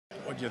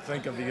what you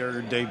think of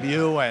your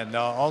debut and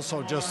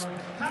also just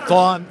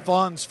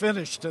Fawn's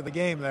finish to the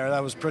game there.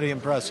 That was pretty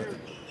impressive.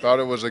 Thought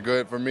it was a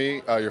good, for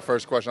me, your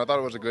first question, I thought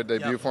it was a good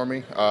debut for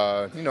me.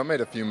 Made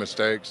a few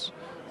mistakes,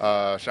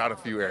 shot a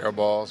few air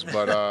balls,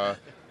 but,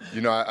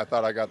 I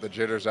thought I got the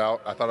jitters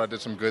out. I thought I did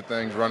some good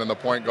things running the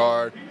point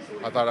guard.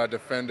 I thought I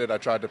defended. I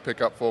tried to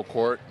pick up full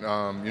court.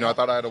 I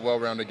thought I had a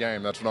well-rounded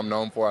game. That's what I'm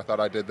known for. I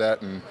thought I did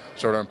that and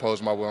sort of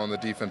imposed my will on the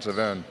defensive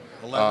end.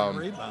 11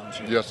 rebounds.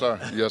 Yes, sir.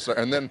 Yes, sir.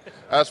 And then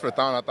as for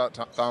Thon, I thought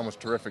Thon was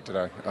terrific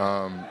today.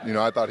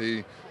 I thought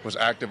he was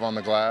active on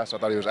the glass. I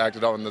thought he was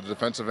active on the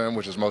defensive end,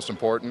 which is most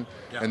important.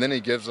 Yep. And then he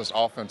gives us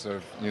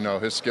offensive.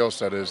 His skill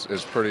set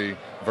is pretty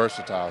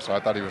versatile. So I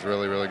thought he was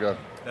really, really good.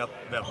 That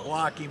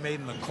block he made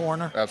in the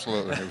corner.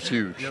 Absolutely. It was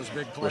huge. It was a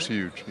big play. It was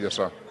huge. Yes,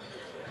 sir.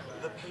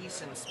 The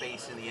pace and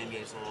space in the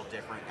NBA is a little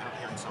different. Out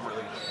here in summer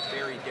league,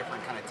 very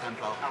different kind of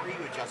tempo. How are you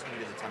adjusting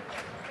to the tempo?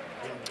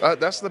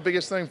 That's the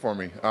biggest thing for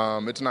me.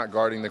 It's not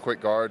guarding the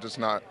quick guards. It's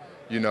not,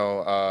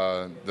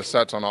 the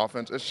sets on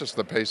offense. It's just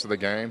the pace of the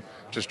game.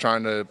 Just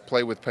trying to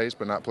play with pace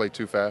but not play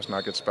too fast,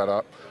 not get sped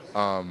up.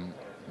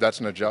 That's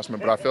an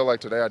adjustment. But I feel like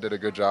today I did a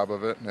good job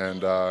of it.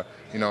 And,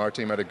 our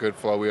team had a good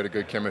flow. We had a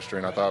good chemistry,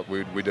 and I thought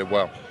we did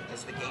well.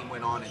 As the game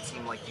went on, it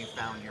seemed like you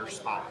found your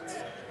spots.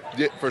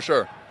 Yeah, for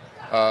sure.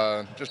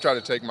 Just try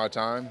to take my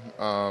time.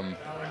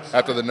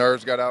 After the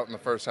nerves got out in the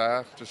first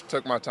half, just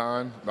took my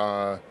time.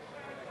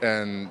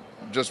 And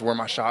just where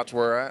my shots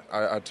were at,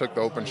 I took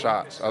the open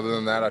shots. Other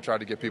than that, I tried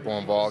to get people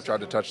involved, tried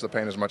to touch the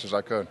paint as much as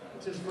I could.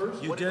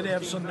 You did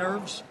have some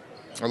nerves?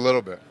 A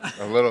little bit.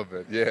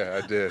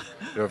 Yeah, I did.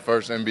 The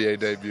first NBA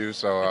debut,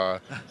 so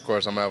of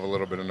course I'm going to have a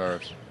little bit of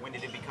nerves. When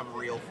did it become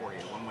real for you?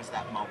 When was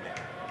that moment?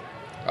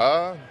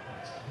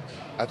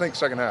 I think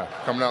second half.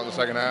 Coming out in the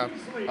second half,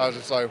 I was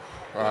just like,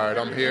 all right,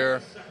 I'm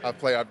here. I've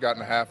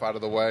gotten a half out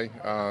of the way.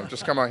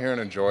 Just come out here and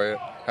enjoy it.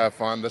 Have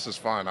fun. This is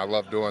fun. I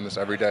love doing this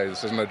every day.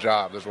 This isn't a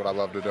job. This is what I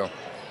love to do.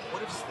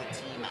 What if the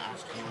team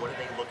asked you, what are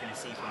they looking to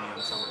see from you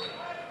in summer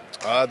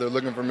league? They're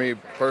looking for me,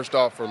 first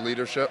off, for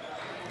leadership.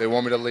 They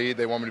want me to lead.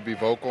 They want me to be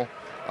vocal.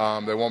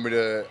 They want me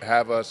to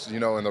have us, in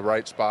the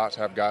right spots,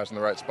 have guys in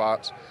the right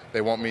spots.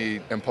 They want me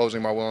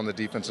imposing my will on the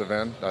defensive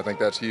end. I think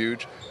that's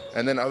huge.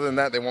 And then other than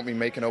that, they want me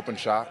making open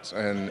shots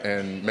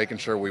and making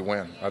sure we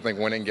win. I think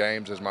winning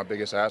games is my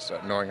biggest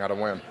asset, knowing how to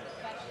win.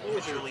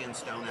 With Julian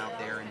Stone out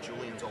there, and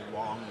Julian's a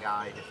long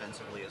guy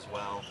defensively as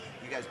well.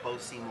 You guys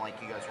both seem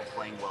like you guys were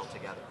playing well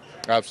together.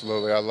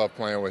 Absolutely. I love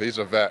playing with him. He's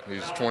a vet.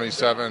 He's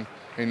 27.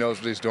 He knows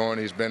what he's doing.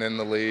 He's been in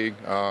the league.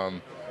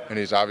 And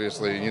he's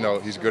obviously,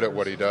 he's good at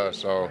what he does.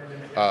 So,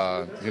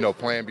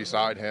 playing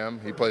beside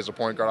him, he plays the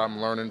point guard. I'm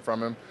learning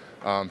from him,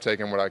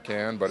 taking what I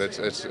can. But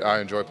I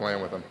enjoy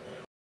playing with him.